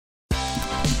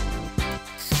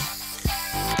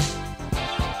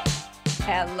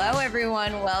Hello,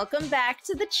 everyone. Welcome back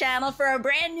to the channel for a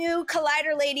brand new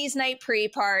Collider Ladies Night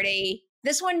pre-party.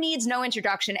 This one needs no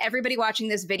introduction. Everybody watching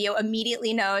this video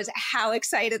immediately knows how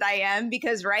excited I am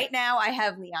because right now I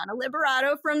have Liana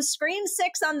Liberato from Scream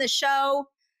 6 on the show.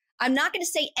 I'm not going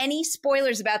to say any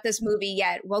spoilers about this movie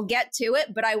yet. We'll get to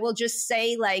it, but I will just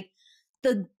say, like,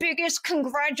 the biggest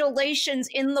congratulations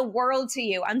in the world to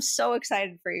you. I'm so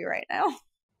excited for you right now.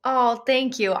 Oh,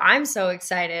 thank you. I'm so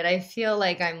excited. I feel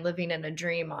like I'm living in a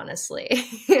dream, honestly.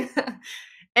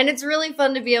 And it's really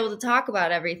fun to be able to talk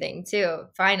about everything too,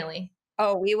 finally.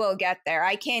 Oh, we will get there.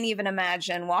 I can't even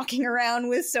imagine walking around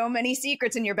with so many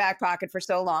secrets in your back pocket for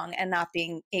so long and not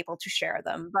being able to share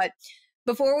them. But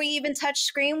before we even touch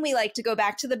Scream, we like to go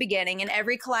back to the beginning. And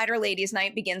every Collider Ladies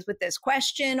Night begins with this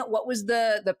question. What was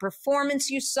the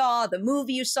performance you saw, the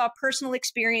movie you saw, personal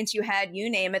experience you had, you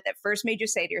name it, that first made you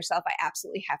say to yourself, I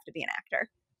absolutely have to be an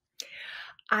actor?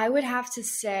 I would have to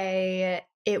say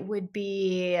it would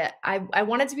be I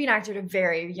wanted to be an actor at a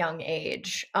very young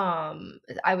age.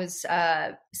 I was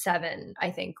 7, I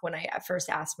think, when I first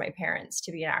asked my parents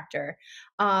to be an actor.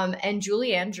 And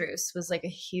Julie Andrews was like a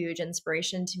huge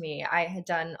inspiration to me. I had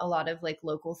done a lot of like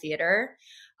local theater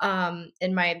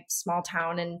in my small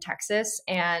town in Texas,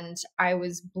 and I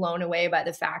was blown away by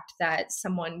the fact that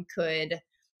someone could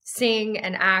sing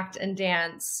and act and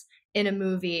dance in a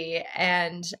movie,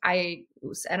 and I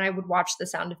would watch The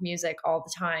Sound of Music all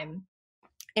the time,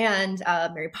 and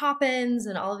Mary Poppins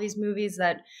and all of these movies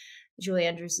that Julie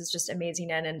Andrews is just amazing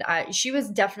in, and she was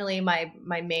definitely my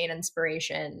main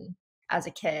inspiration as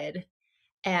a kid.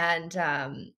 And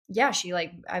yeah, she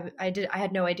like I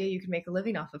had no idea you could make a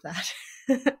living off of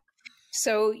that.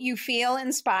 So you feel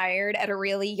inspired at a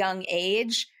really young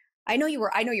age. I know you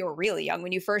were really young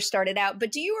when you first started out,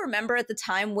 but do you remember at the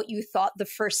time what you thought the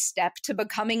first step to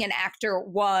becoming an actor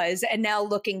was? And now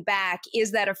looking back,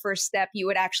 is that a first step you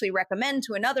would actually recommend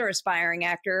to another aspiring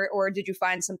actor, or did you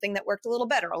find something that worked a little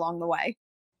better along the way?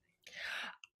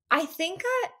 I think,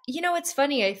 it's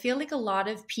funny. I feel like a lot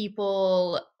of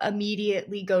people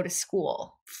immediately go to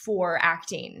school for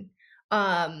acting.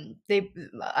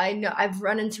 I know I've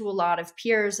run into a lot of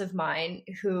peers of mine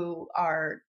who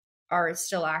are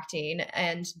still acting,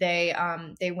 and they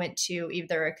went to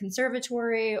either a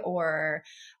conservatory or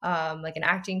like an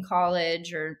acting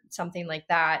college or something like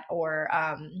that, or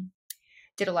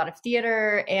did a lot of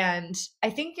theater. And I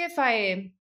think if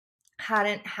I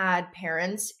hadn't had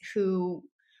parents who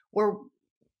were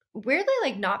weirdly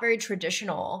like not very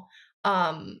traditional,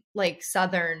 like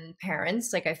Southern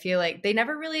parents, like I feel like they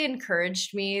never really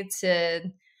encouraged me to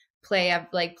play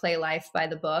life by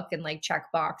the book and like check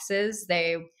boxes.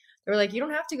 They were like, you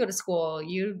don't have to go to school.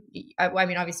 I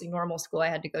mean, obviously normal school I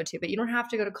had to go to, but you don't have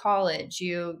to go to college.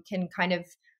 You can kind of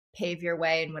pave your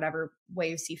way in whatever way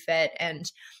you see fit. And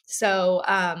so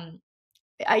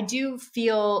I do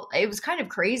feel it was kind of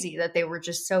crazy that they were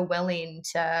just so willing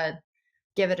to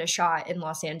give it a shot in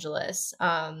Los Angeles.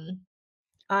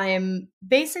 I'm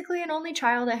basically an only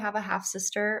child. I have a half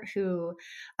sister who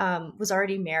was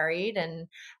already married and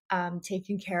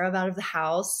taken care of out of the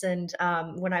house, and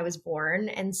when I was born.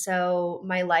 And so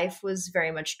my life was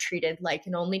very much treated like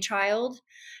an only child.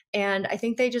 And I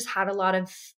think they just had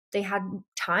they had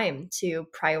time to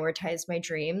prioritize my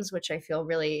dreams, which I feel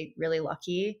really, really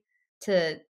lucky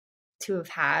to have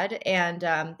had.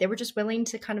 And they were just willing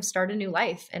to kind of start a new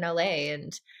life in LA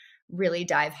and really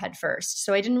dive headfirst.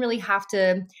 So I didn't really have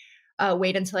to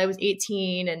wait until I was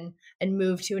 18 and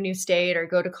move to a new state or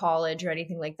go to college or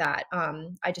anything like that.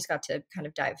 I just got to kind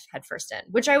of dive headfirst in,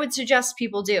 which I would suggest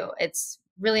people do. It's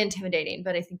really intimidating,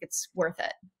 but I think it's worth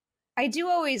it. I do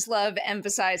always love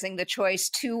emphasizing the choice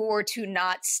to or to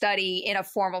not study in a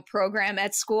formal program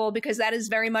at school, because that is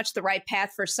very much the right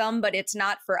path for some, but it's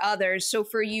not for others. So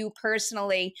for you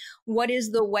personally, what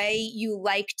is the way you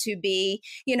like to be,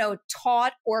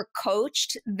 taught or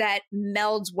coached that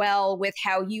melds well with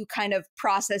how you kind of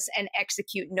process and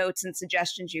execute notes and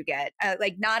suggestions you get?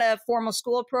 Like not a formal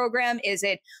school program. Is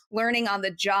it learning on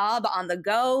the job, on the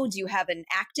go? Do you have an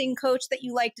acting coach that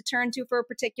you like to turn to for a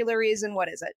particular reason? What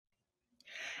is it?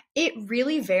 It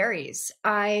really varies.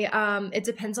 It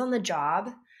depends on the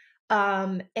job.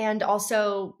 And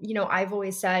also, I've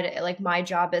always said like my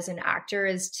job as an actor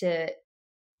is to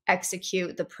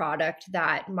execute the product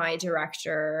that my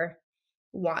director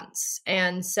wants.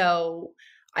 And so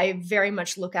I very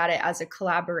much look at it as a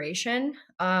collaboration.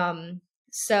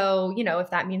 So, if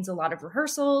that means a lot of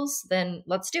rehearsals, then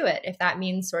let's do it. If that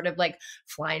means sort of like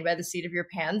flying by the seat of your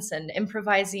pants and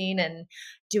improvising and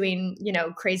doing,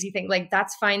 crazy things, like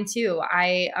that's fine too.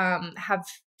 I have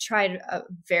tried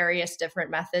various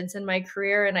different methods in my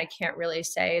career, and I can't really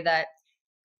say that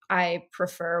I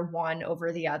prefer one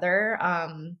over the other.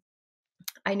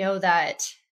 I know that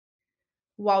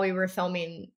while we were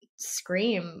filming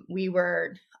Scream,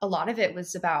 a lot of it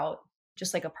was about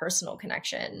just like a personal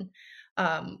connection.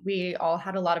 We all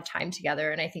had a lot of time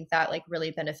together, and I think that like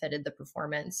really benefited the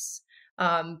performance,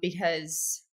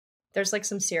 because there's like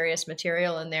some serious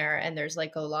material in there, and there's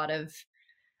like a lot of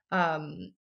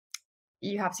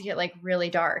you have to get like really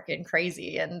dark and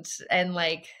crazy, and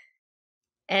like,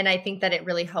 and I think that it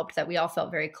really helped that we all felt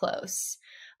very close.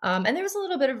 And there was a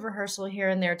little bit of rehearsal here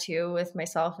and there too with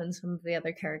myself and some of the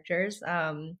other characters.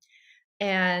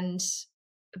 And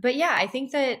but yeah, I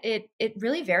think that it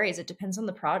really varies. It depends on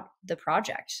the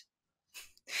project.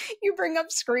 You bring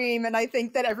up Scream, and I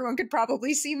think that everyone could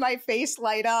probably see my face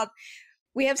light up.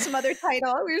 We have some other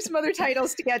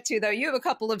titles to get to, though. You have a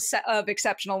couple of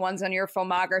exceptional ones on your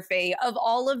filmography. Of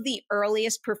all of the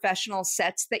earliest professional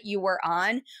sets that you were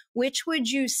on, which would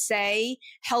you say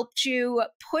helped you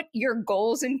put your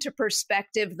goals into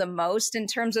perspective the most in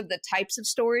terms of the types of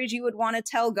stories you would want to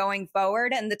tell going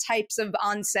forward and the types of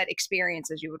on-set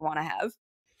experiences you would want to have?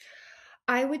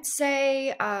 I would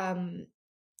say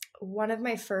one of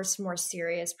my first more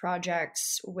serious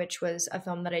projects, which was a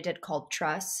film that I did called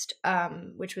Trust,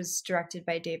 which was directed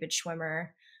by David Schwimmer.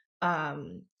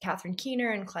 Catherine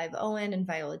Keener and Clive Owen and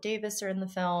Viola Davis are in the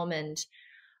film. And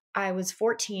I was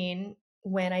 14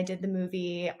 when I did the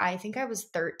movie. I think I was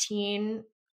 13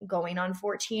 going on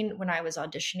 14 when I was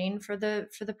auditioning for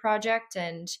the project.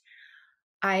 And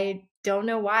I don't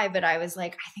know why, but I was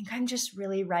like, I think I'm just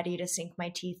really ready to sink my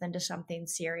teeth into something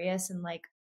serious and like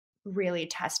really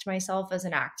test myself as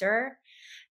an actor.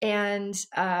 And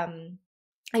I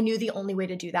knew the only way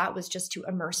to do that was just to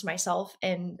immerse myself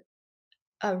in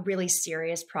a really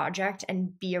serious project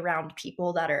and be around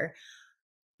people that are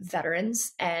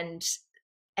veterans and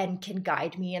can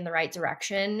guide me in the right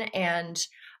direction. And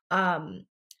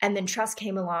then Trust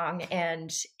came along,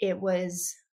 and it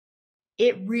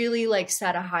really like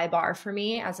set a high bar for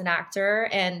me as an actor.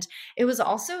 And it was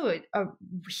also a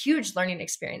huge learning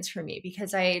experience for me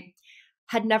because I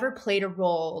had never played a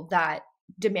role that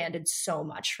demanded so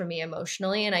much from me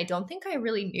emotionally. And I don't think I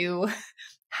really knew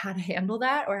how to handle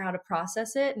that or how to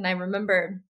process it. And I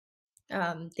remember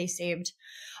they saved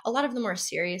a lot of the more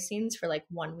serious scenes for like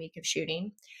 1 week of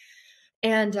shooting.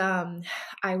 And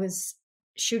I was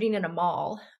shooting in a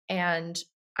mall, and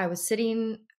I was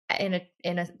sitting in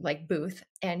a like booth,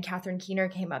 and Catherine Keener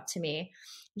came up to me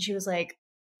and she was like,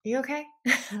 "Are you okay?"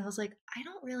 And I was like, "I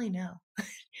don't really know."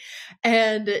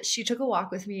 And she took a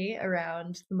walk with me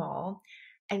around the mall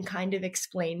and kind of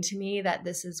explained to me that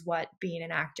this is what being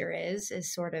an actor is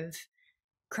sort of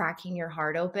cracking your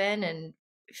heart open and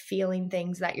feeling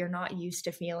things that you're not used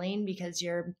to feeling because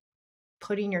you're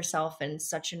putting yourself in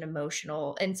such an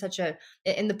emotional, in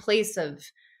the place of,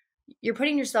 you're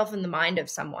putting yourself in the mind of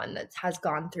someone that has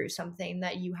gone through something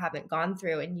that you haven't gone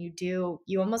through. And you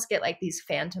almost get like these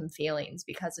phantom feelings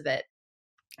because of it.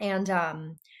 And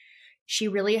she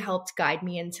really helped guide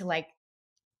me into like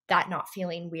that not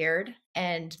feeling weird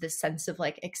and the sense of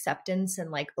like acceptance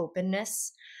and like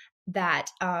openness that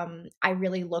I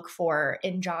really look for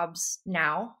in jobs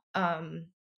now.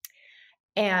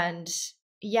 And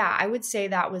yeah, I would say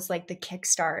that was like the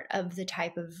kickstart of the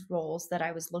type of roles that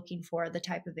I was looking for, the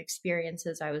type of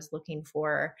experiences I was looking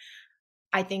for.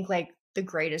 I think like the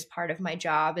greatest part of my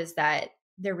job is that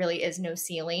there really is no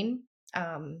ceiling.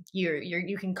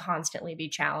 You can constantly be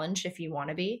challenged if you want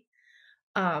to be.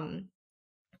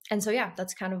 And so, yeah,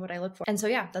 that's kind of what I look for. And so,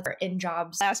 yeah, that's in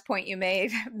jobs. Last point you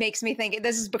made makes me think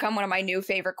this has become one of my new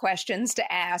favorite questions to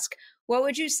ask. What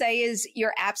would you say is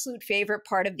your absolute favorite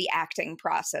part of the acting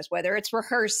process, whether it's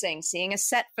rehearsing, seeing a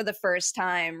set for the first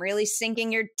time, really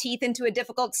sinking your teeth into a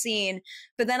difficult scene?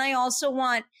 But then I also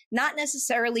want not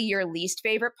necessarily your least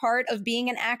favorite part of being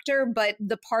an actor, but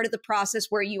the part of the process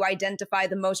where you identify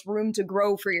the most room to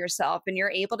grow for yourself and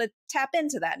you're able to tap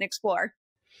into that and explore.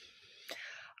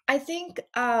 I think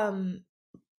my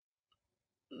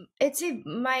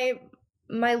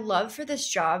love for this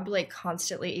job like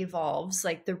constantly evolves,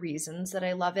 like the reasons that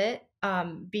I love it,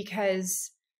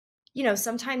 because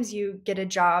sometimes you get a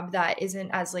job that isn't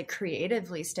as like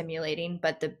creatively stimulating,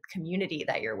 but the community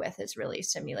that you're with is really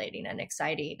stimulating and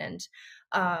exciting. And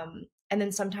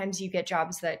then sometimes you get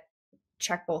jobs that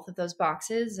check both of those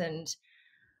boxes. And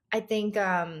I think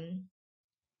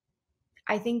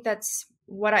that's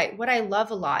what I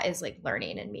love a lot is like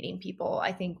learning and meeting people.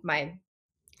 I think my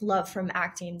love from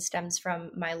acting stems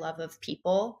from my love of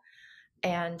people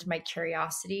and my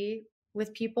curiosity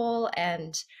with people.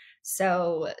 And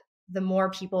so the more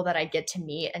people that I get to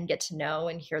meet and get to know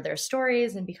and hear their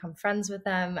stories and become friends with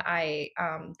them,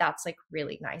 that's like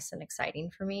really nice and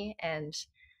exciting for me. And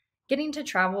getting to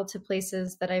travel to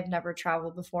places that I've never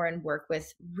traveled before and work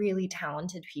with really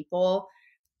talented people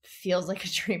feels like a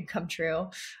dream come true.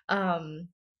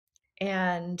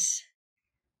 And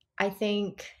I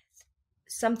think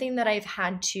something that I've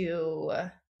had to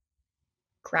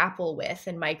grapple with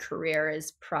in my career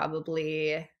is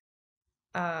probably,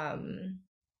 I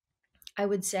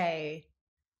would say,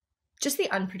 just the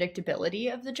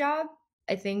unpredictability of the job.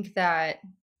 I think that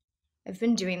I've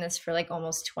been doing this for like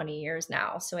almost 20 years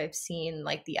now. So I've seen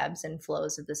like the ebbs and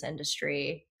flows of this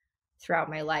industry throughout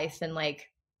my life, and like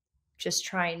just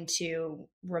trying to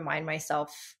remind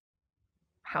myself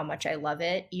how much I love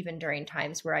it, even during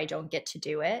times where I don't get to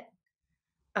do it.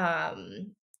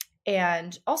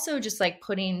 And also just like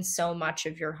putting so much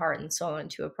of your heart and soul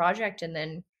into a project and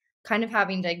then kind of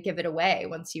having to give it away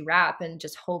once you wrap and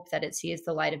just hope that it sees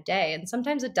the light of day. And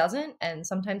sometimes it doesn't, and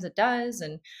sometimes it does.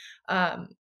 And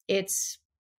it's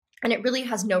and it really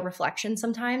has no reflection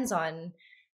sometimes on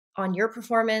your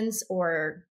performance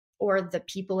or the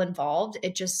people involved.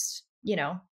 It just,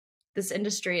 this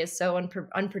industry is so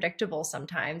unpredictable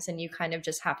sometimes, and you kind of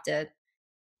just have to.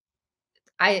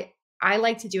 I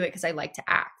like to do it because I like to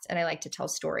act and I like to tell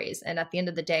stories. And at the end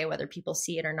of the day, whether people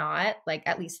see it or not, like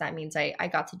at least that means I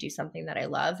got to do something that I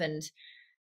love, and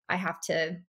I have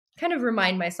to kind of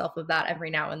remind myself of that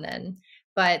every now and then.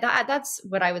 But that's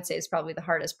what I would say is probably the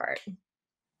hardest part.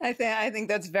 I think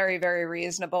that's very, very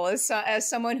reasonable. As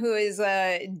someone who is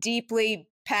deeply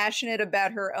passionate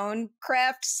about her own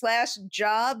craft /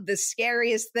 job, the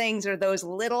scariest things are those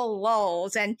little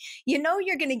lulls, and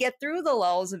you're going to get through the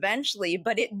lulls eventually,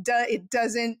 but it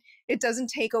doesn't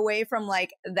take away from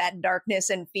like that darkness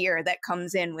and fear that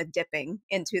comes in with dipping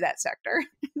into that sector.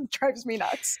 It drives me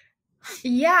nuts.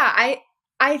 Yeah,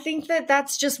 I think that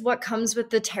that's just what comes with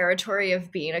the territory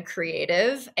of being a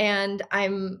creative, and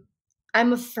I'm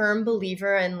a firm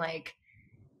believer in like,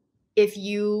 if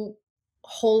you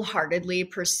wholeheartedly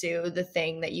pursue the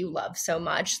thing that you love so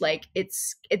much, like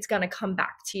it's going to come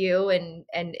back to you, and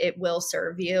it will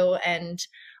serve you. And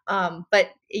but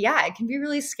yeah, it can be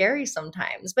really scary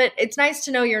sometimes, but it's nice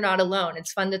to know you're not alone.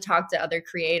 It's fun to talk to other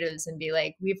creatives and be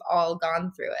like, we've all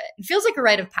gone through it. It feels like a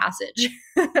rite of passage.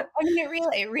 I mean,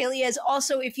 it really is.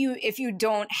 Also, if you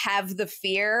don't have the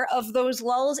fear of those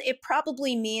lulls, it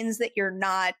probably means that you're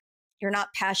not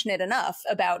passionate enough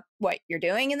about what you're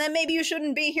doing, and then maybe you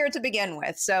shouldn't be here to begin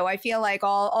with. So I feel like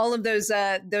all of those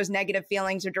negative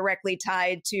feelings are directly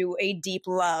tied to a deep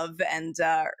love and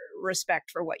respect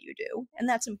for what you do, and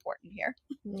that's important here.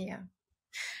 Yeah.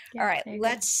 All right,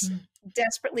 let's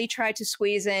desperately try to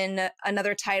squeeze in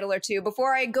another title or two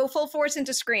before I go full force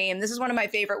into Scream. This is one of my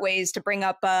favorite ways to bring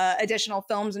up additional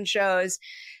films and shows.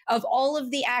 Of all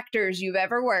of the actors you've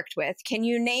ever worked with, can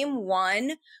you name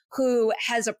one who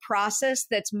has a process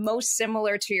that's most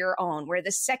similar to your own, where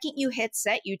the second you hit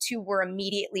set, you two were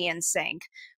immediately in sync?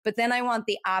 But then I want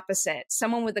the opposite,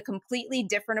 someone with a completely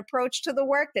different approach to the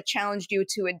work that challenged you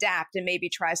to adapt and maybe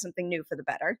try something new for the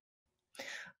better.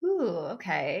 Ooh,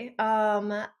 okay.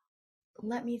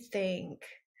 Let me think.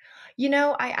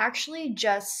 I actually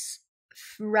just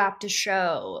wrapped a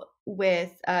show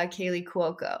with Kaylee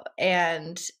Cuoco,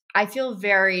 and I feel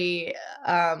very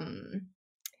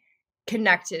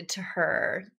connected to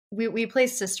her. We play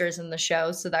sisters in the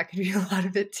show, so that could be a lot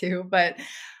of it too. But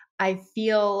I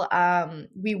feel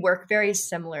we work very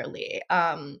similarly.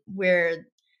 Where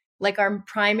like our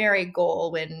primary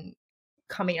goal when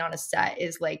coming on a set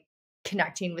is like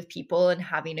connecting with people and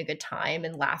having a good time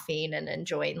and laughing and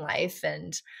enjoying life.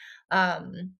 And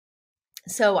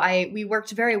so we worked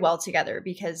very well together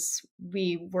because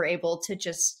we were able to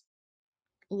just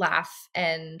laugh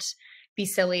and be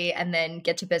silly and then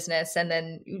get to business. And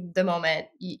then the moment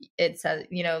it says,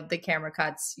 the camera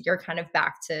cuts, you're kind of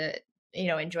back to,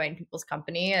 enjoying people's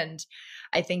company. And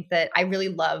I think that I really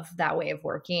love that way of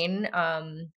working.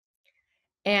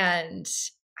 And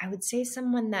I would say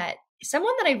someone that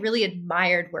I really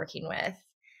admired working with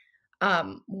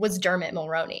was Dermot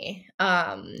Mulroney.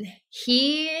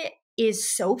 He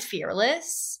is so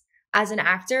fearless as an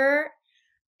actor,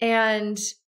 and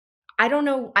I don't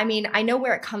know. I mean, I know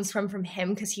where it comes from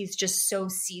him because he's just so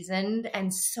seasoned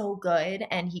and so good,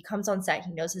 and he comes on set,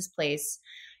 he knows his place.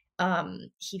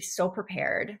 He's so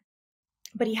prepared,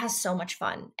 but he has so much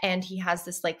fun, and he has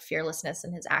this like fearlessness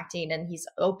in his acting, and he's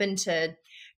open to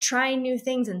trying new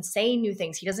things and saying new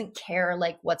things. He doesn't care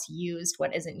like what's used,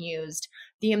 what isn't used.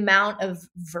 The amount of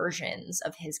versions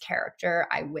of his character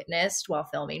I witnessed while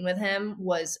filming with him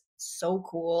was so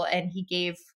cool, and he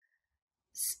gave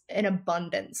an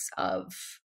abundance of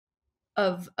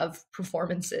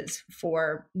performances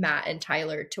for Matt and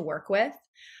Tyler to work with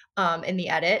in the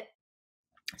edit.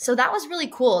 So that was really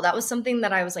cool. That was something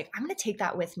that I was like, I'm going to take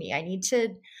that with me. I need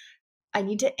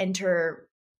to enter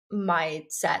my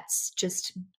sets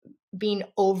just being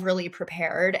overly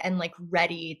prepared and like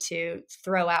ready to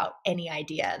throw out any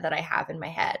idea that I have in my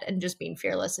head and just being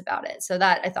fearless about it. So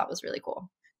that I thought was really cool.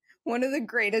 One of the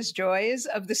greatest joys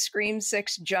of the Scream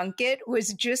 6 junket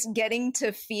was just getting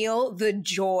to feel the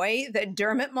joy that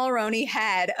Dermot Mulroney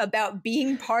had about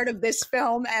being part of this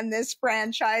film and this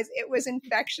franchise. It was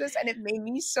infectious and it made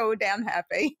me so damn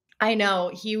happy. I know,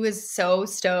 he was so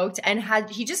stoked and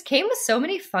he just came with so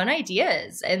many fun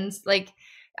ideas, and like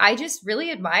I just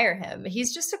really admire him.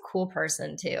 He's just a cool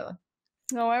person too.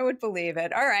 Oh, I would believe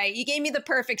it. All right. You gave me the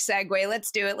perfect segue.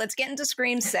 Let's do it. Let's get into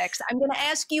Scream 6. I'm going to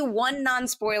ask you one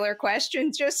non-spoiler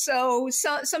question, just so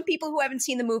some people who haven't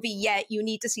seen the movie yet, you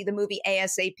need to see the movie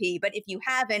ASAP. But if you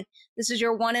haven't, this is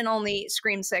your one and only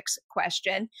Scream 6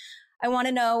 question. I want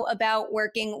to know about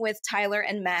working with Tyler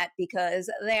and Matt because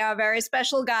they are very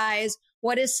special guys.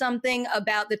 What is something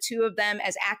about the two of them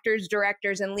as actors,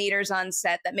 directors, and leaders on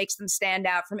set that makes them stand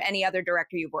out from any other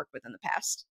director you've worked with in the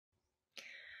past?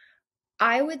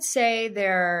 I would say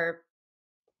their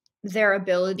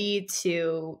ability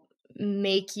to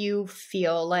make you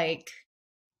feel like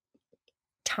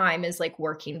time is like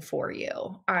working for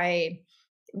you.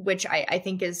 Which I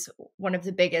think is one of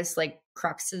the biggest like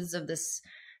cruxes of this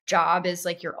job, is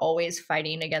like you're always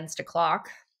fighting against a clock,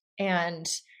 and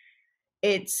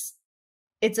it's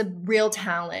a real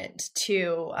talent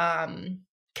to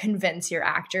convince your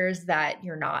actors that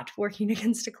you're not working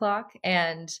against a clock.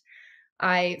 And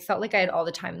I felt like I had all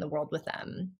the time in the world with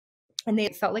them, and they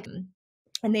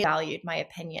valued my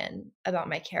opinion about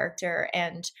my character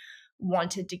and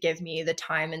wanted to give me the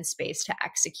time and space to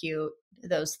execute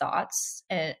those thoughts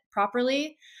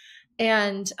properly.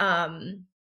 And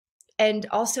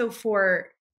also for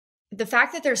the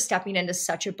fact that they're stepping into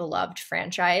such a beloved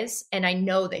franchise, and I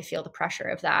know they feel the pressure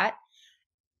of that,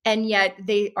 and yet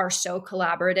they are so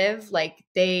collaborative. Like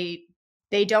they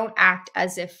don't act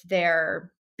as if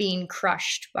they're being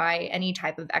crushed by any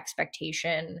type of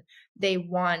expectation. They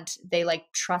like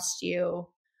trust you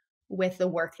with the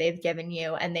work they've given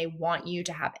you, and they want you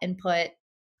to have input.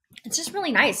 It's just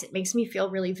really nice. It makes me feel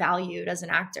really valued as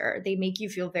an actor. They make you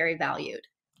feel very valued.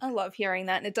 I love hearing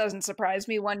that, and it doesn't surprise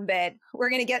me one bit. We're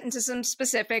going to get into some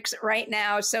specifics right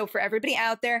now. So for everybody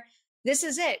out there, this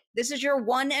is it. This is your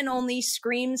one and only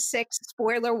Scream 6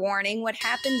 spoiler warning. What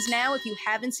happens now, if you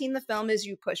haven't seen the film, is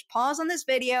you push pause on this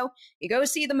video, you go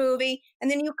see the movie, and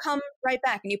then you come right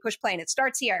back and you push play, and it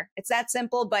starts here. It's that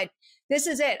simple, but this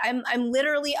is it. I'm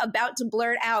literally about to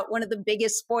blurt out one of the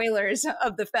biggest spoilers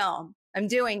of the film. I'm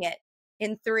doing it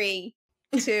in 3,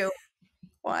 2,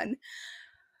 1.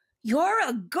 You're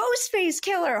a Ghostface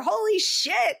killer. Holy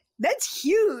shit. That's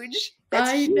huge.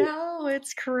 I know,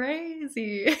 it's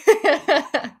crazy.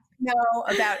 Know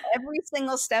about every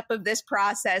single step of this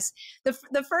process.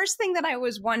 The first thing that I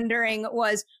was wondering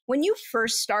was, when you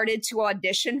first started to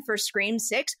audition for Scream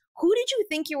 6, who did you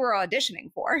think you were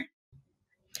auditioning for?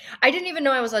 I didn't even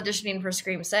know I was auditioning for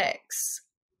Scream 6.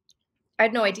 I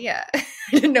had no idea. I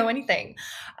didn't know anything.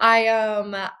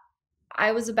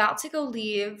 I was about to go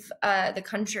leave the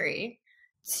country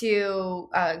to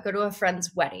go to a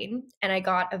friend's wedding, and I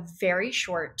got a very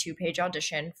short 2-page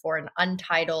audition for an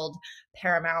untitled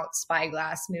Paramount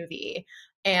Spyglass movie.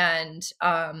 And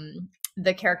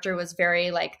the character was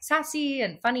very like sassy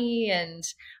and funny, and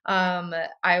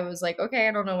I was like, okay,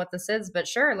 I don't know what this is, but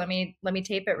sure, let me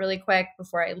tape it really quick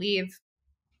before I leave.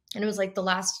 And it was like the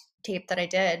last tape that I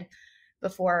did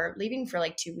before leaving for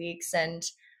like 2 weeks. And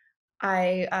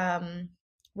I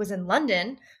was in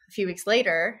London a few weeks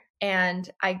later, and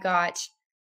I got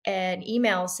an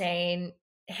email saying,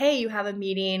 hey, you have a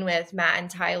meeting with Matt and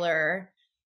Tyler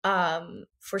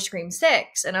for Scream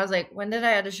 6. And I was like, when did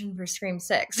I audition for Scream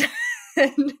 6?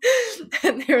 and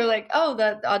they were like, oh,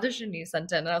 the audition you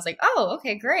sent in. And I was like, oh,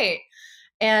 okay, great.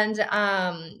 And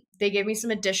they gave me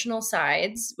some additional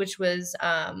sides, which was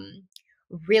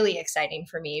really exciting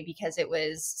for me because it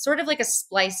was sort of like a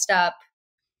spliced up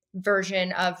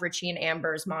version of Richie and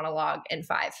Amber's monologue in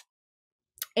 5.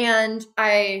 And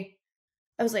I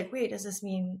was like, wait, does this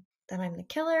mean that I'm the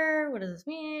killer? What does this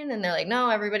mean? And they're like, no,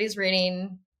 everybody's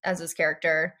reading as this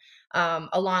character,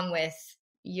 along with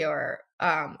your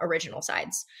original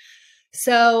sides.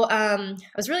 So I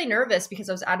was really nervous because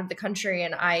I was out of the country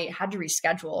and I had to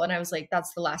reschedule. And I was like,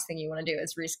 that's the last thing you want to do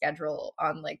is reschedule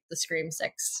on like the Scream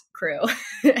 6 crew.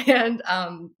 And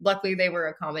luckily they were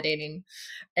accommodating.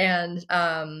 And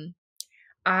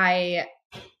I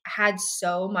had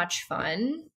so much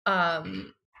fun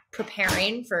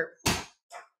preparing for.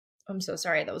 I'm so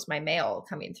sorry. That was my mail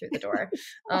coming through the door.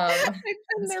 I've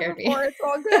been there scared before. me. It's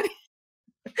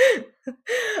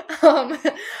all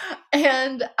good.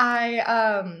 And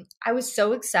I was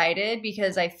so excited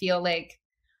because I feel like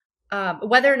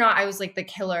whether or not I was like the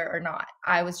killer or not,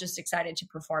 I was just excited to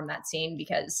perform that scene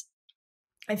because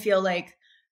I feel like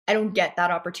I don't get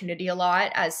that opportunity a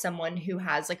lot as someone who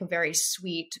has like a very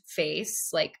sweet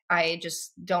face. Like I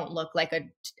just don't look like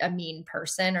a mean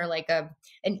person or like an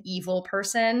evil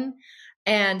person.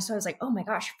 And so I was like, oh my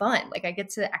gosh, fun. Like I get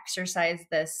to exercise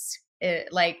this.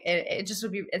 It just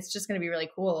would be, it's just going to be really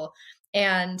cool.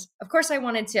 And of course I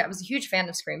was a huge fan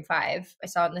of Scream 5. I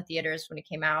saw it in the theaters when it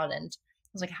came out and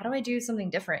I was like, how do I do something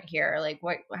different here?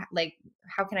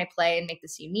 How can I play and make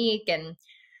this unique? And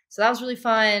so that was really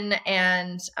fun.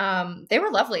 And they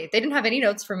were lovely. They didn't have any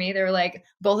notes for me. They were like,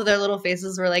 both of their little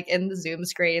faces were like in the Zoom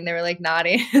screen. They were like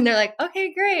nodding and they're like,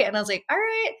 okay, great. And I was like, all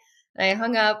right. And I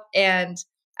hung up and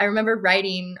I remember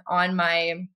writing on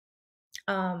my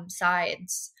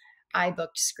sides, I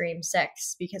booked Scream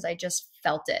 6 because I just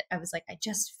felt it. I was like, I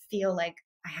just feel like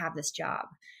I have this job.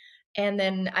 And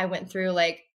then I went through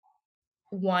like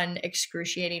one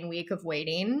excruciating week of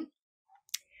waiting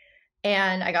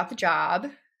and I got the job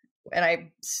and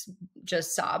I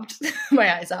just sobbed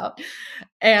my eyes out.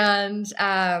 And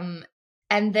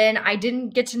then I didn't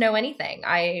get to know anything.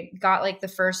 I got like the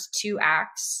first 2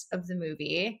 acts of the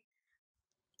movie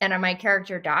and my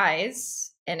character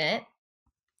dies in it.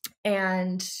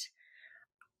 And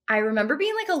I remember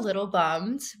being like a little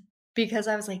bummed because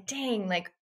I was like, dang,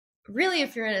 like really,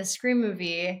 if you're in a Scream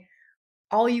movie,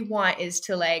 all you want is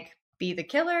to like be the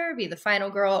killer, be the final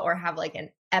girl, or have like an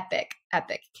epic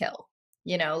kill.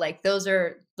 You know, like those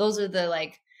are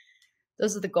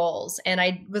the goals. And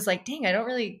I was like, dang, I don't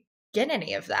really get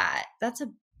any of that. That's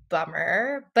a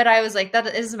bummer. But I was like, that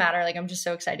it doesn't matter. Like I'm just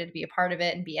so excited to be a part of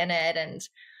it and be in it.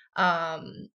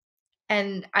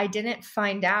 And I didn't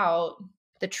find out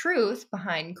the truth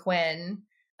behind Quinn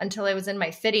until I was in my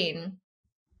fitting.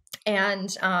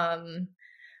 And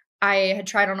I had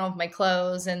tried on all of my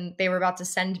clothes and they were about to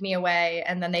send me away.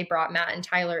 And then they brought Matt and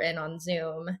Tyler in on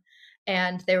Zoom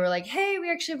and they were like, hey,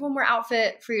 we actually have one more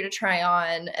outfit for you to try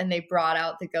on. And they brought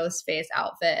out the Ghostface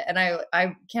outfit. And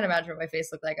I can't imagine what my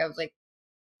face looked like. I was like,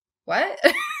 what?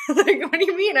 Like, what do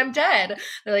you mean I'm dead?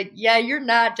 They're like, yeah, you're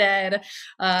not dead.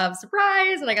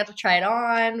 Surprise. And I got to try it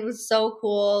on. It was so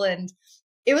cool. And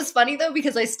it was funny though,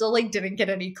 because I still like didn't get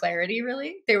any clarity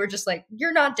really. They were just like,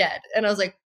 you're not dead. And I was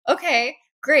like, okay,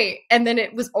 great. And then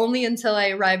it was only until I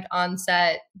arrived on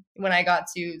set when I got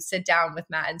to sit down with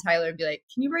Matt and Tyler and be like,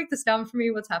 can you break this down for me?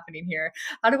 What's happening here?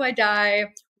 How do I die?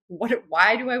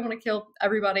 Why do I want to kill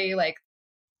everybody? Like,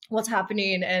 what's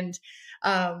happening? And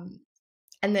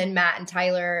then Matt and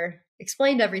Tyler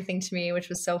explained everything to me, which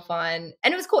was so fun.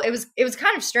 And it was cool. It was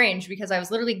kind of strange because I was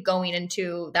literally going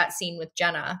into that scene with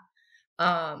Jenna,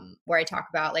 where I talk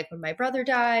about like when my brother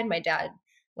died, my dad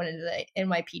went into the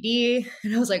NYPD,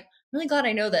 and I was like, I'm really glad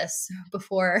I know this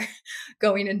before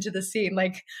going into the scene,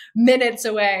 like minutes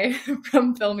away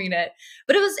from filming it.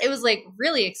 But it was like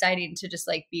really exciting to just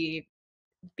like be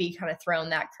kind of thrown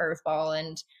that curveball,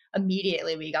 and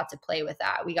immediately we got to play with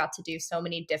that. We got to do so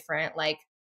many different like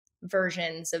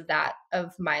versions of that,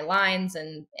 of my lines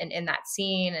and in that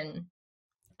scene.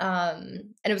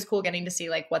 And it was cool getting to see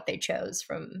like what they chose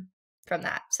from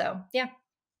that. So yeah.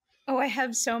 Oh, I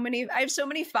have so many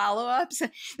follow-ups.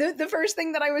 The first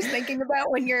thing that I was thinking about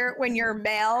when your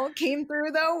mail came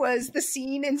through though was the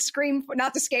scene in Scream,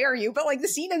 not to scare you, but like the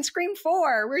scene in Scream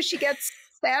 4 where she gets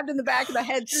stabbed in the back of the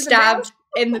head. Stabbed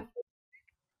in the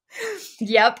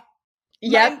Yep.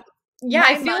 Yeah,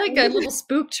 I feel like a little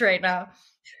spooked right now.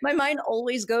 My mind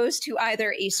always goes to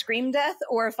either a Scream death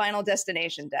or a Final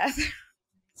Destination death.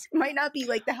 It might not be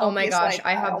like the healthiest. Oh my gosh,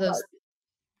 lifestyle,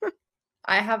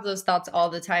 I have those thoughts all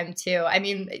the time too. I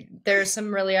mean, there's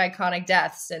some really iconic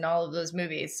deaths in all of those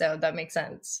movies, so that makes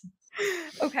sense.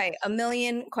 Okay, a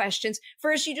million questions.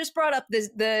 First, you just brought up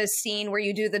the scene where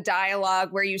you do the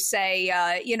dialogue where you say,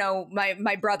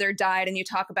 my brother died, and you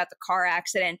talk about the car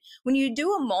accident. When you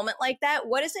do a moment like that,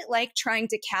 what is it like trying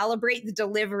to calibrate the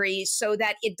delivery so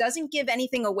that it doesn't give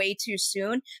anything away too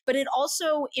soon, but it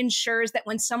also ensures that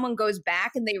when someone goes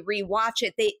back and they rewatch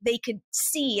it, they could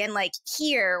see and like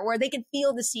hear, or they could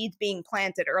feel the seeds being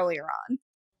planted earlier on?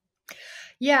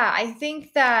 Yeah, I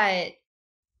think that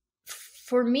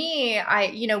for me,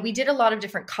 we did a lot of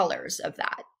different colors of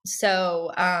that.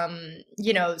 So,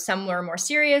 some were more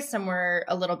serious, some were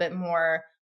a little bit more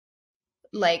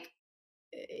like,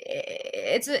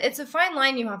 it's a fine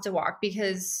line you have to walk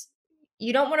because,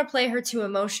 you don't want to play her too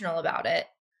emotional about it,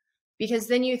 because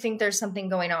then you think there's something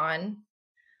going on.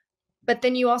 But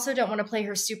then you also don't want to play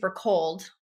her super cold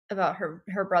about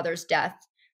her brother's death.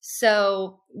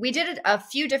 So we did a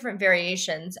few different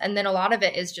variations, and then a lot of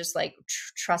it is just like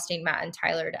trusting Matt and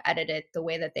Tyler to edit it the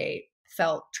way that they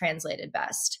felt translated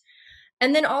best.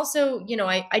 And then also, you know,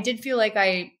 I did feel like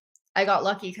I got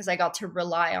lucky because I got to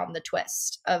rely on the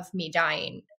twist of me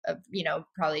dying, you know,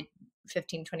 probably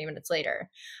 15, 20 minutes later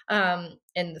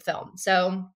in the film.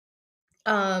 So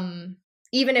even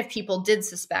if people did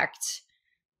suspect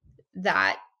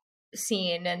that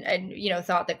scene and you know,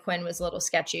 thought that Quinn was a little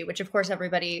sketchy, which of course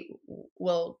everybody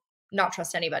will not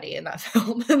trust anybody in that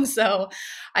film. And so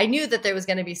I knew that there was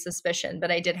going to be suspicion,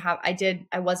 but I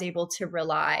was able to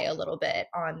rely a little bit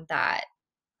on that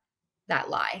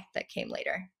lie that came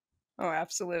later. Oh,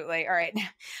 absolutely. All right.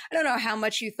 I don't know how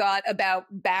much you thought about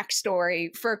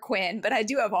backstory for Quinn, but I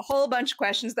do have a whole bunch of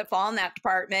questions that fall in that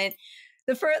department.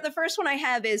 The first one I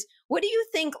have is, what do you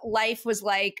think life was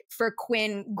like for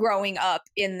Quinn growing up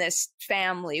in this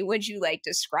family? Would you like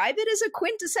describe it as a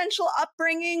quintessential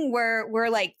upbringing where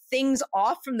like things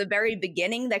off from the very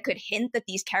beginning that could hint that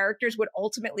these characters would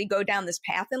ultimately go down this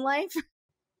path in life?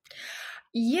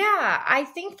 Yeah, I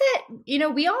think that, you know,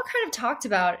 we all kind of talked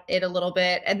about it a little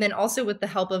bit. And then also with the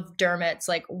help of Dermot's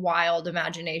like wild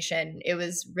imagination, it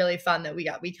was really fun that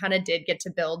we kind of did get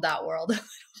to build that world a little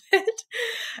bit.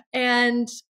 And,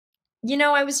 you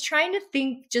know, I was trying to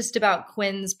think just about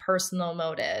Quinn's personal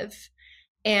motive.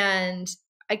 And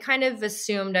I kind of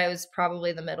assumed I was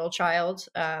probably the middle child,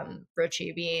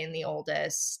 Richie being the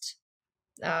oldest,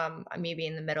 me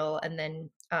being the middle, and then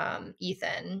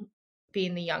Ethan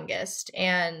being the youngest.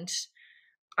 And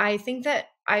I think that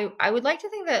I would like to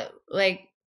think that like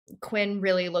Quinn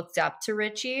really looked up to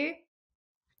Richie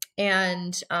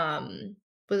and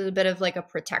was a bit of like a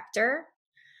protector.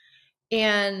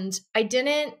 And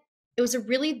it was a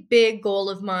really big goal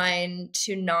of mine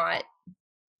to not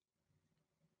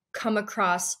come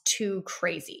across too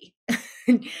crazy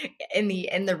in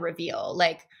the reveal.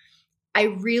 Like I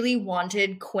really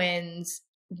wanted Quinn's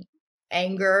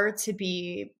anger to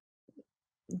be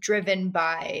driven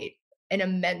by an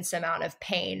immense amount of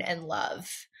pain and love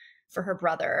for her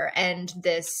brother, and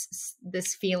this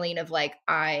feeling of like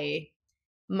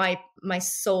my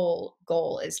sole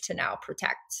goal is to now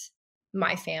protect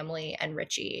my family and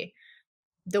Richie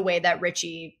the way that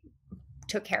Richie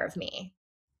took care of me.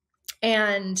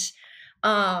 And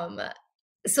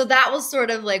so that was sort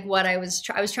of like what I was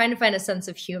trying to find a sense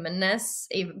of humanness,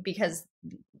 because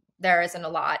there isn't a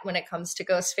lot when it comes to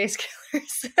Ghostface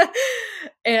killers.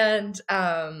 And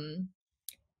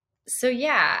so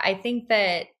yeah, I think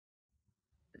that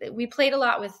we played a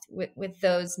lot with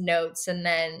those notes. And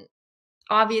then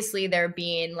obviously there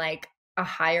being like a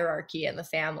hierarchy in the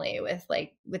family with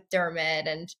Dermot,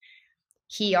 and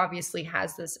he obviously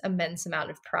has this immense amount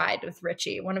of pride with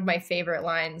Richie. One of my favorite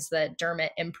lines that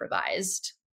Dermot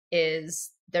improvised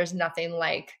is, "There's nothing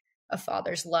like a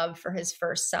father's love for his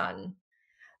first son."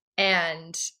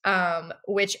 And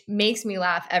which makes me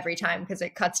laugh every time because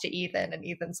it cuts to Ethan and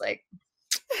Ethan's like,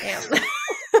 damn.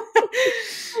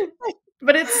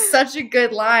 But it's such a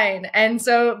good line. And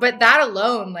so, but that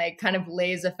alone like kind of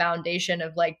lays a foundation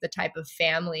of like the type of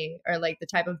family or like the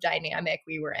type of dynamic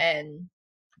we were in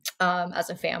as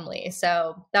a family.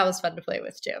 So that was fun to play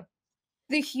with too.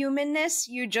 The humanness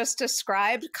you just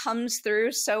described comes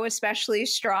through so especially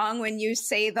strong when you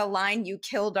say the line, "You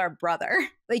killed our brother."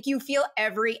 Like you feel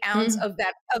every ounce of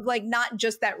that, of like not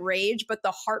just that rage, but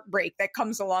the heartbreak that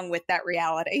comes along with that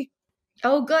reality.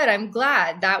 Oh, good. I'm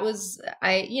glad. That was,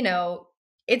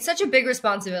 it's such a big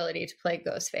responsibility to play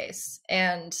Ghostface.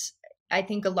 And I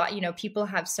think a lot, people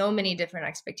have so many different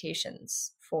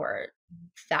expectations for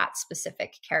that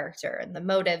specific character and the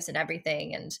motives and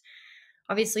everything. And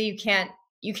obviously you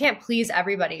can't please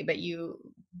everybody,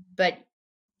 but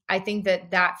I think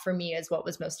that for me is what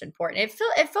was most important.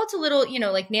 It felt a little,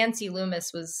 like Nancy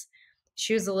Loomis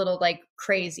she was a little like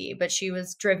crazy, but she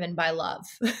was driven by love.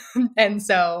 And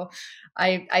so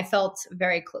I felt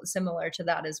very similar to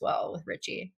that as well with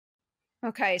Richie.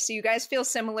 Okay, so you guys feel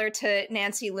similar to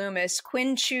Nancy Loomis.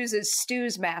 Quinn chooses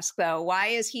Stu's mask, though. Why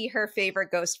is he her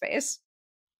favorite Ghostface?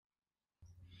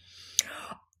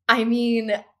 I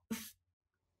mean,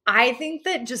 I think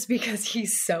that just because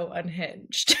he's so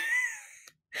unhinged.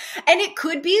 And it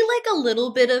could be like a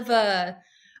little bit of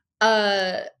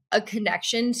a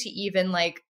connection to even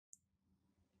like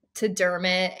to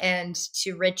Dermot and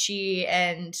to Richie,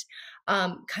 and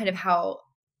kind of how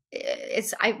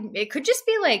it could just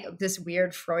be like this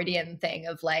weird Freudian thing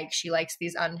of like she likes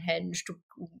these unhinged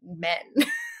men.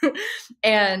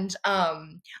 And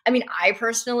I mean, I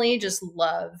personally just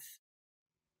love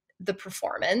the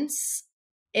performance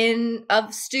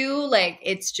of Stu. Like,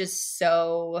 it's just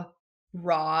so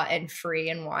raw and free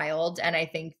and wild. And I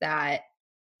think that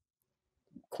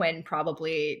Quinn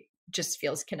probably just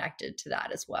feels connected to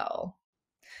that as well.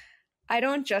 I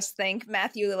don't just think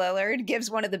Matthew Lillard gives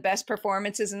one of the best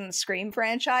performances in the Scream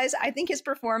franchise. I think his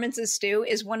performance as Stu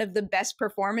is one of the best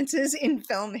performances in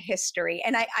film history.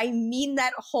 And I mean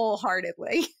that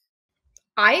wholeheartedly.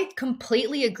 I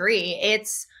completely agree.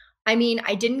 I mean,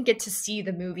 I didn't get to see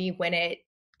the movie when it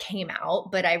came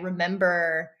out, but I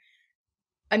remember,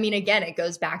 I mean, again, it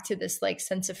goes back to this like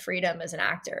sense of freedom as an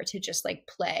actor to just like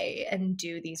play and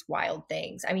do these wild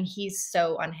things. I mean, he's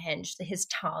so unhinged. His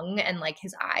tongue and like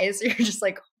his eyes, you're just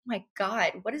like, oh my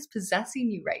God, what is possessing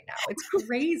you right now? It's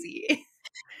crazy.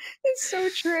 It's so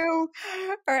true.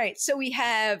 All right, so we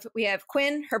have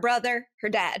Quinn, her brother, her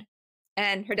dad,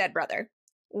 and her dead brother.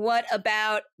 What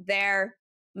about their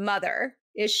mother?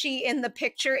 Is she in the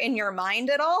picture in your mind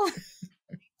at all?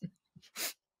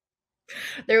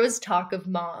 There was talk of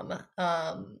mom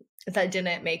that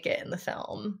didn't make it in the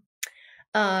film.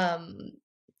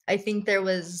 I think there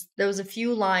was a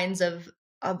few lines of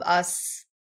us,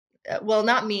 well,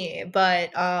 not me,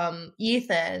 but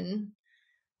Ethan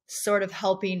sort of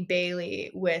helping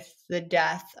Bailey with the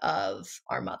death of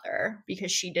our mother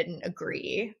because she didn't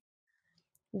agree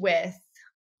with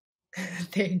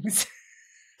things.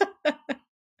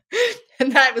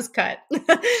 And that was cut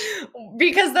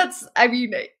because I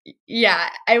mean, yeah,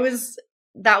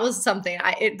 that was something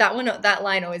that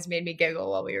line always made me giggle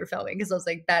while we were filming because I was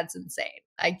like, that's insane.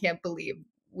 I can't believe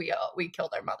we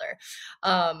killed our mother.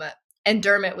 And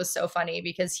Dermot was so funny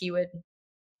because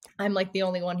I'm like the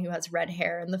only one who has red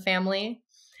hair in the family.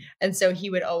 And so he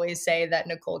would always say that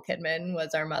Nicole Kidman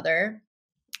was our mother.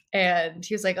 And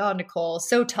he was like, oh, Nicole,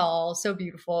 so tall, so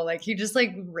beautiful. Like, he just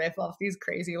like riff off these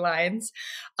crazy lines.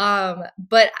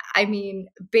 But I mean,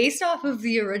 based off of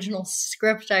the original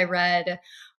script I read,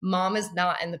 mom is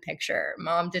not in the picture.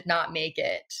 Mom did not make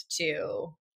it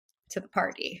to the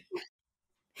party.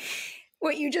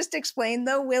 What you just explained,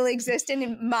 though, will exist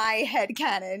in my head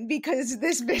canon because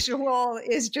this visual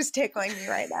is just tickling me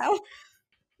right now.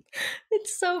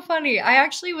 It's so funny. I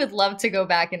actually would love to go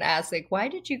back and ask, like, why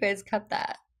did you guys cut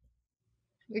that?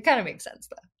 It kind of makes sense,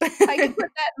 though. I can put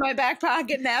that in my back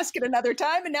pocket and ask it another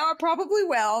time, and now I probably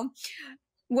will.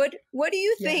 What do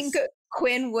you think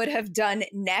Quinn would have done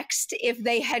next if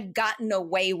they had gotten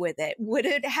away with it? Would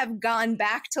it have gone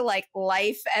back to like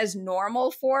life as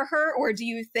normal for her? Or do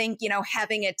you think,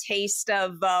 having a taste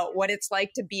of what it's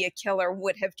like to be a killer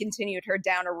would have continued her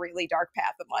down a really dark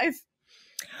path in life?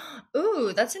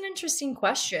 Ooh, that's an interesting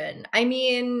question. I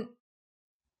mean,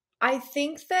 I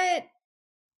think that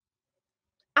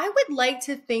I would like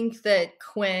to think that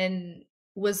Quinn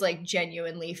was like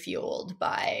genuinely fueled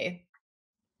by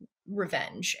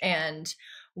revenge and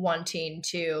wanting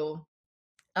to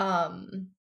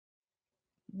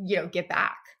get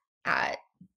back at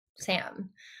Sam.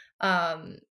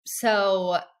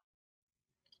 So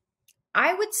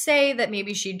I would say that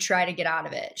maybe she'd try to get out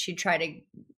of it. She'd try to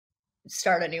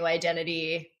start a new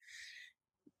identity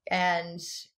and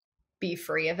be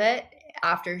free of it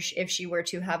if she were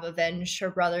to have avenged her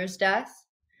brother's death.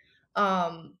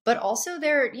 But also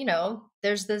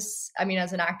there's this, I mean,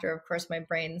 as an actor, of course, my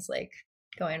brain's like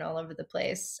going all over the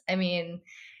place. I mean,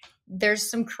 there's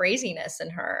some craziness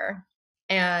in her,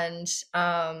 and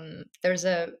there's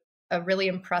a really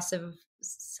impressive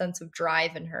sense of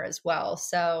drive in her as well.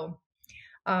 So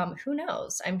who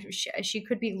knows? She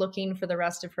could be looking for the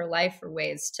rest of her life for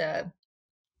ways to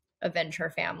avenge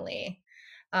her family.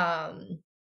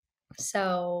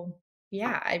 So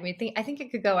yeah, I mean, I think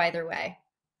it could go either way.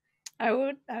 I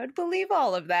would believe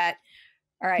all of that.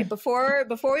 All right, before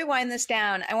we wind this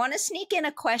down, I want to sneak in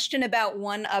a question about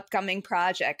one upcoming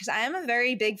project because I am a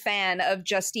very big fan of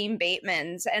Justine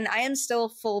Bateman's, and I am still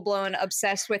full-blown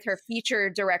obsessed with her feature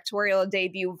directorial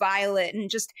debut, Violet, and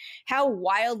just how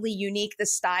wildly unique the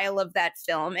style of that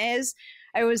film is.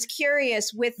 I was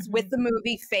curious with the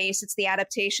movie Face, it's the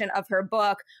adaptation of her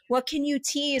book. What can you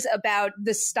tease about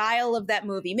the style of that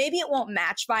movie? Maybe it won't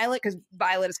match Violet because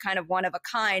Violet is kind of one of a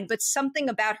kind, but something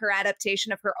about her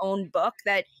adaptation of her own book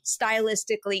that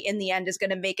stylistically in the end is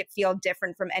going to make it feel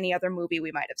different from any other movie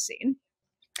we might have seen.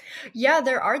 Yeah,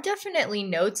 there are definitely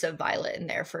notes of Violet in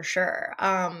there for sure.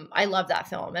 I love that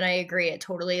film, and I agree. It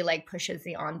totally like pushes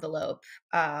the envelope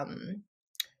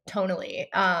tonally.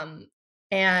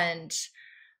 And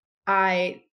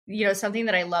something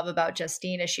that I love about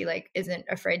Justine is she like isn't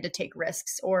afraid to take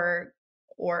risks or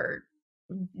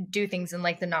do things in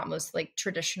like the not most like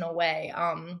traditional way.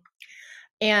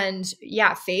 And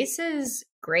yeah, Face is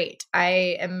great.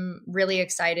 I am really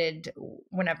excited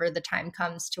whenever the time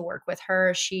comes to work with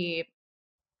her. She's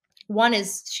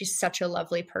such a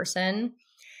lovely person,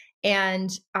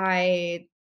 and I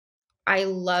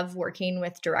love working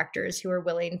with directors who are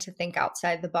willing to think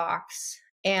outside the box.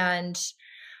 And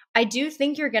I do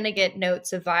think you're going to get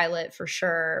notes of Violet for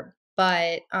sure,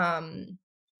 but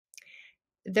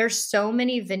there's so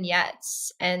many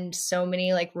vignettes and so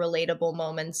many like relatable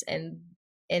moments in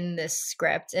this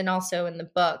script and also in the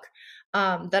book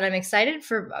that I'm excited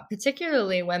for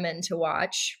particularly women to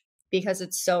watch, because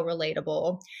it's so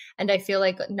relatable. And I feel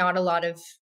like not a lot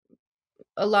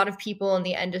of people in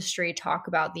the industry talk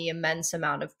about the immense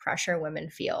amount of pressure women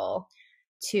feel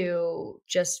to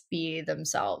just be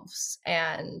themselves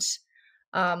and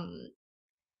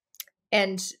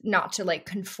not to like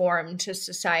conform to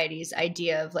society's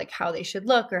idea of like how they should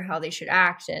look or how they should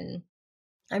act. And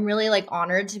I'm really like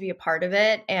honored to be a part of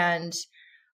it. And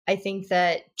I think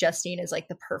that Justine is like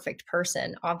the perfect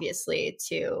person, obviously,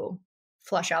 to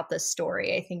flush out this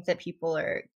story. I think that people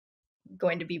are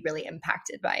going to be really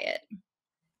impacted by it.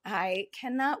 I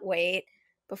cannot wait.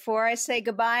 Before I say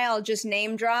goodbye, I'll just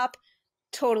name drop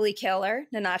Totally Killer,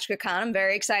 Nahnatchka Khan. I'm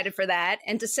very excited for that.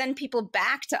 And to send people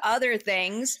back to other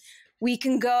things, we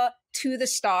can go To the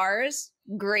Stars.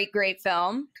 Great, great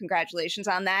film. Congratulations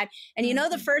on that. And you know,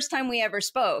 the first time we ever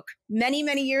spoke, many,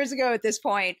 many years ago at this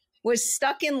point, was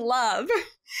Stuck in Love.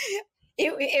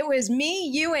 It was me,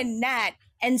 you, and Nat.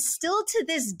 And still to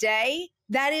this day,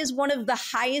 that is one of the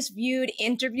highest viewed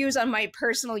interviews on my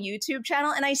personal YouTube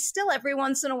channel. And I still every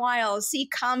once in a while see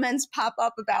comments pop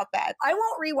up about that. I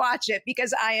won't rewatch it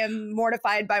because I am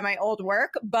mortified by my old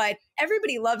work, but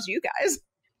everybody loves you guys.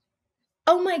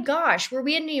 Oh my gosh. Were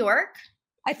we in New York?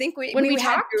 I think we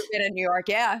talked? had been in New York.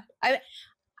 Yeah. I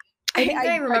think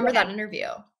I remember that interview.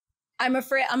 I'm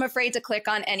afraid to click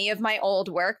on any of my old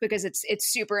work because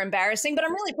it's super embarrassing, but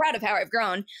I'm really proud of how I've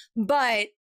grown. But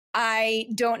I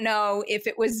don't know if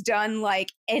it was done like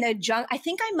in a junk. I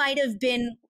think I might have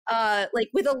been like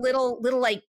with a little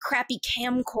like crappy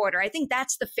camcorder. I think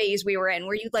that's the phase we were in,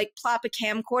 where you like plop a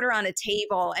camcorder on a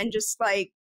table and just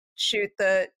like shoot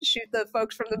the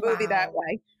folks from the movie that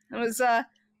way. It was a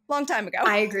long time ago.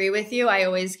 I agree with you. I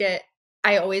always get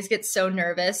so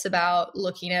nervous about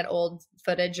looking at old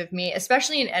footage of me,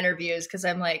 especially in interviews, because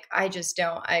I'm like, I just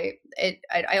don't. I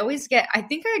always get. I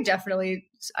think I definitely.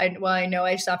 I know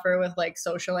I suffer with like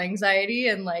social anxiety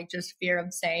and like just fear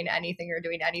of saying anything or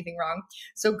doing anything wrong.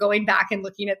 So going back and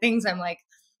looking at things, I'm like,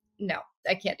 no,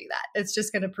 I can't do that. It's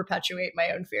just going to perpetuate my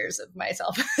own fears of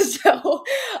myself. So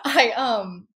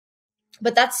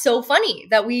but that's so funny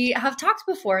that we have talked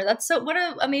before. What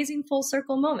an amazing full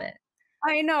circle moment.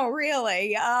 I know,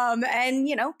 really. And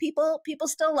you know, people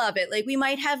still love it. Like we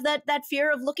might have that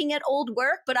fear of looking at old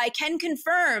work, but I can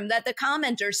confirm that the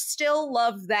commenters still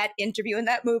love that interview and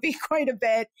that movie quite a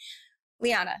bit.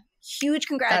 Liana, huge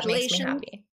congratulations that makes me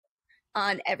happy.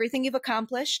 On everything you've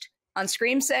accomplished, on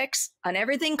Scream 6, on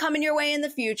everything coming your way in the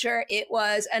future. It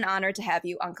was an honor to have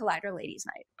you on Collider Ladies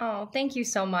Night. Oh, thank you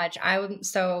so much. I'm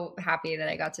so happy that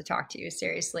I got to talk to you.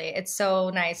 Seriously, it's so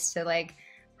nice to like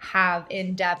have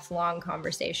in-depth, long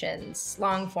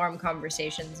form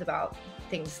conversations about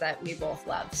things that we both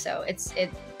love. So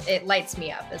it lights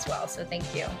me up as well. So thank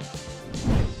you.